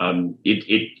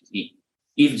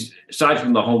 Even aside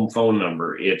from the home phone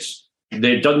number,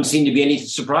 there doesn't seem to be any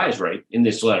surprise, right, in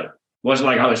this letter. It wasn't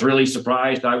like I was really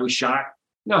surprised, I was shocked.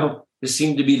 No, this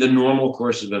seemed to be the normal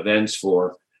course of events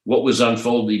for what was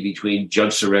unfolding between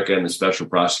Judge Sirica and the special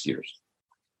prosecutors.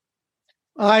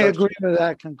 I agree with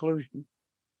that conclusion.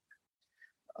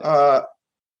 Now,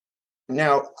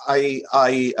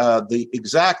 the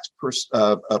exact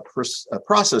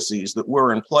processes that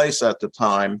were in place at the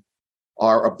time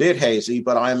are a bit hazy,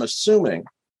 but I'm assuming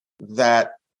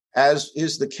that, as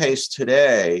is the case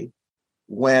today,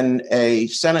 when a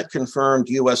Senate-confirmed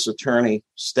U.S. attorney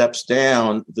steps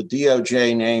down, the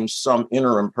DOJ names some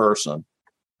interim person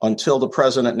until the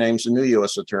president names a new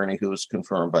U.S. attorney who is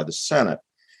confirmed by the Senate.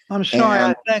 I'm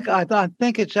sorry, I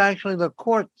think it's actually the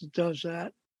court that does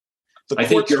that. I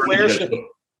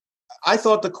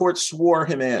thought the court swore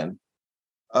him in.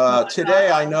 Today,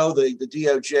 I know the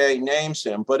DOJ names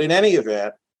him, but in any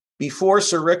event, before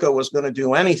Sirica was going to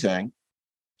do anything,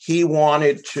 he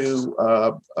wanted to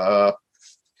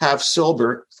have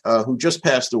Silbert, who just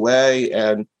passed away,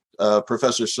 and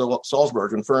Professor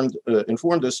Salzberg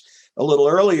informed us a little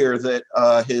earlier that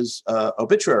his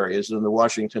obituary is in the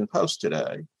Washington Post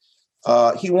today.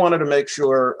 He wanted to make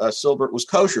sure Silbert was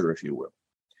kosher, if you will.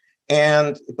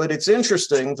 But it's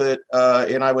interesting that,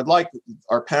 and I would like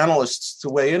our panelists to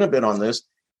weigh in a bit on this,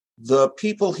 the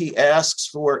people he asks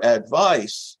for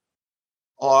advice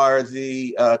are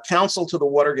the counsel to the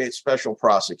Watergate special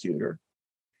prosecutor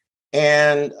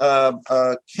and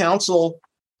counsel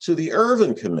to the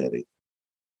Ervin Committee.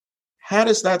 How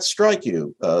does that strike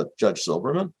you, Judge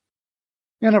Silberman?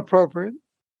 Inappropriate.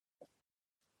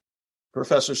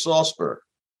 Professor Salzberg.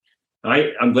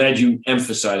 I'm glad you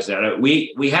emphasized that.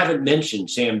 We haven't mentioned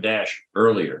Sam Dash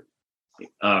earlier.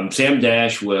 Sam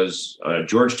Dash was a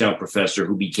Georgetown professor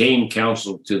who became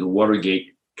counsel to the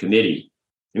Watergate Committee.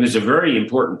 He was a very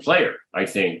important player, I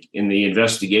think, in the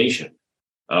investigation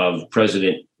of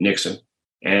President Nixon.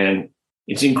 And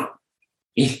it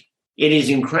is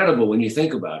incredible when you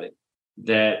think about it,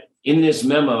 that in this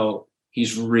memo,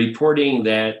 he's reporting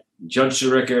that Judge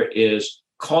Sirica is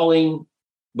calling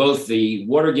both the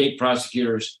Watergate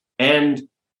prosecutors and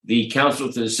the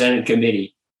counsel to the Senate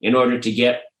committee in order to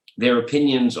get their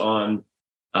opinions on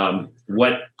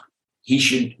what he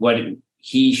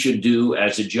should do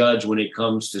as a judge when it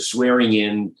comes to swearing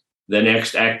in the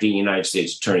next acting United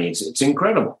States attorney. It's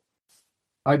incredible.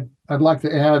 I'd like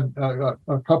to add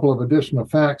a couple of additional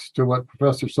facts to what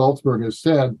Professor Salzberg has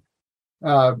said.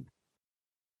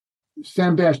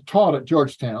 Sam Dash taught at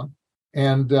Georgetown,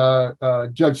 and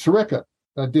Judge Sirica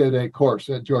did a course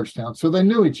at Georgetown, so they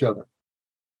knew each other.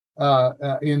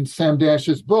 In Sam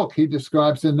Dash's book, he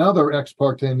describes another ex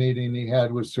parte meeting he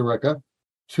had with Sirica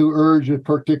to urge a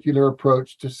particular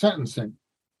approach to sentencing.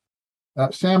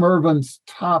 Sam Ervin's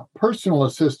top personal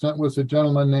assistant was a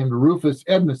gentleman named Rufus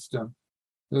Edmiston,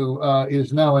 who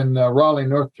is now in Raleigh,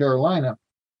 North Carolina.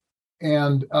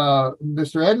 And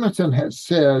Mr. Edmiston has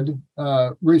said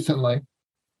recently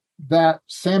that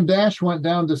Sam Dash went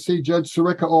down to see Judge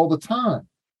Sirica all the time,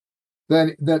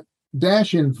 that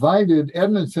Dash invited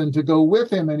Edmiston to go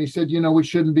with him, and he said, we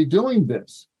shouldn't be doing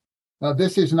this.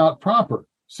 This is not proper.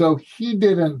 So he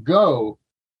didn't go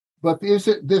But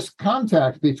this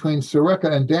contact between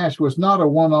Sirica and Dash was not a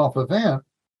one-off event.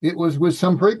 It was with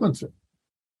some frequency.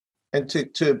 And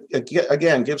to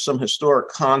again give some historic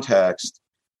context,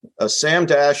 Sam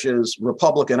Dash's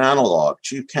Republican analog,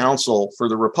 chief counsel for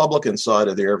the Republican side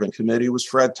of the Ervin Committee, was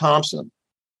Fred Thompson.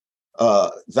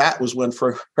 That was when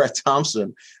Fred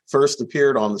Thompson first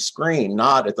appeared on the screen,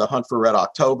 not at the Hunt for Red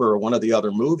October or one of the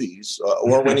other movies,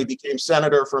 or when he became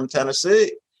senator from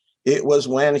Tennessee. It was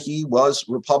when he was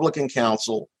Republican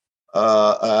counsel,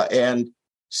 and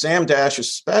Sam Dash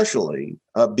especially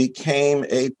became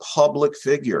a public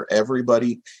figure.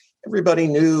 Everybody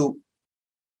knew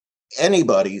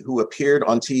anybody who appeared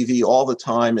on TV all the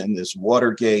time in this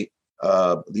Watergate,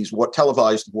 these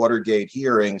televised Watergate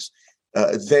hearings.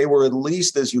 They were at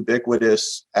least as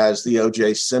ubiquitous as the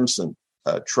O.J. Simpson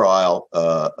trial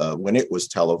when it was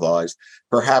televised,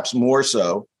 perhaps more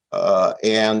so.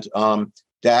 And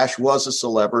Dash was a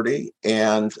celebrity,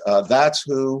 and that's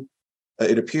who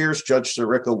it appears Judge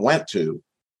Sirica went to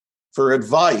for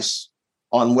advice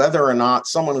on whether or not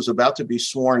someone who's about to be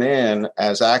sworn in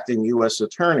as acting U.S.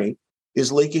 attorney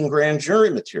is leaking grand jury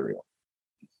material.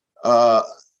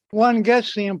 One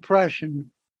gets the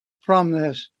impression from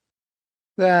this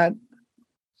that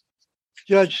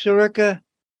Judge Sirica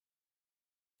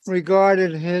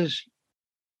regarded his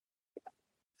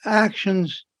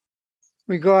actions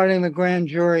regarding the grand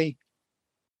jury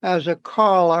as a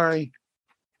corollary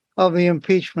of the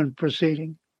impeachment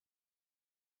proceeding.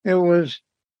 It was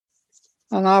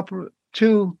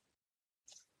two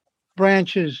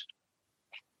branches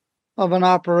of an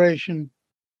operation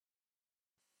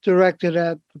directed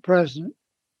at the president.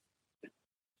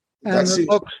 And it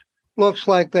looks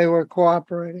like they were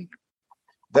cooperating.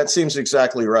 That seems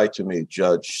exactly right to me,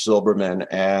 Judge Silberman,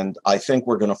 and I think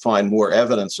we're going to find more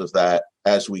evidence of that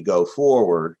as we go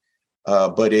forward.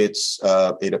 But it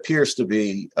appears to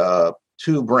be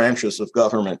two branches of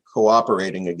government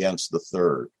cooperating against the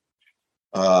third.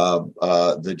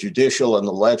 The judicial and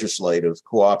the legislative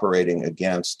cooperating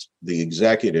against the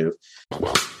executive.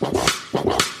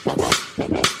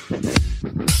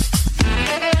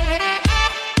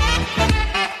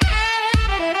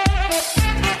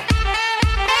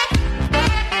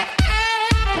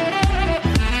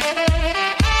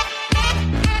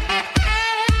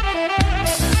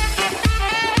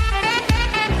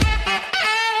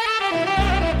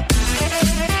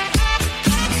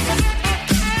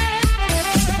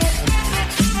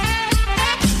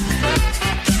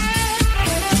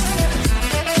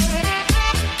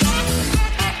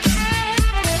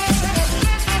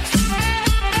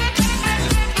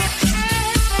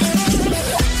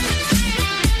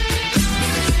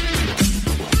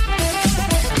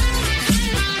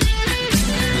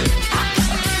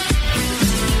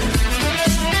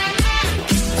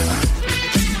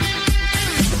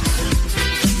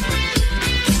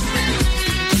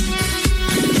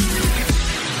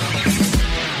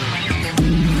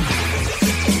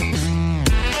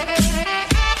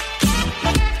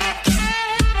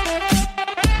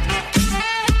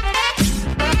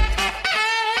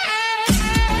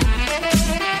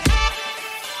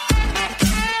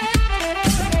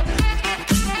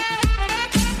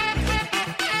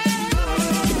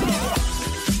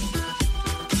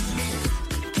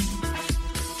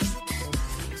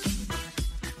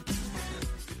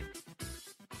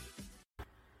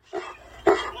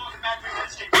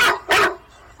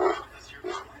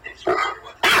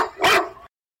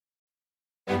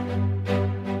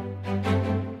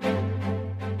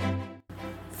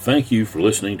 Thank you for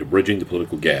listening to Bridging the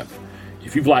Political Gap.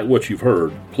 If you've liked what you've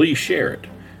heard, please share it.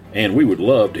 And we would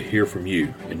love to hear from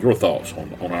you and your thoughts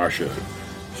on our show.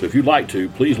 So if you'd like to,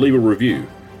 please leave a review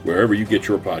wherever you get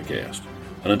your podcast.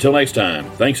 And until next time,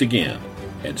 thanks again,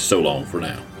 and so long for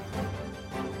now.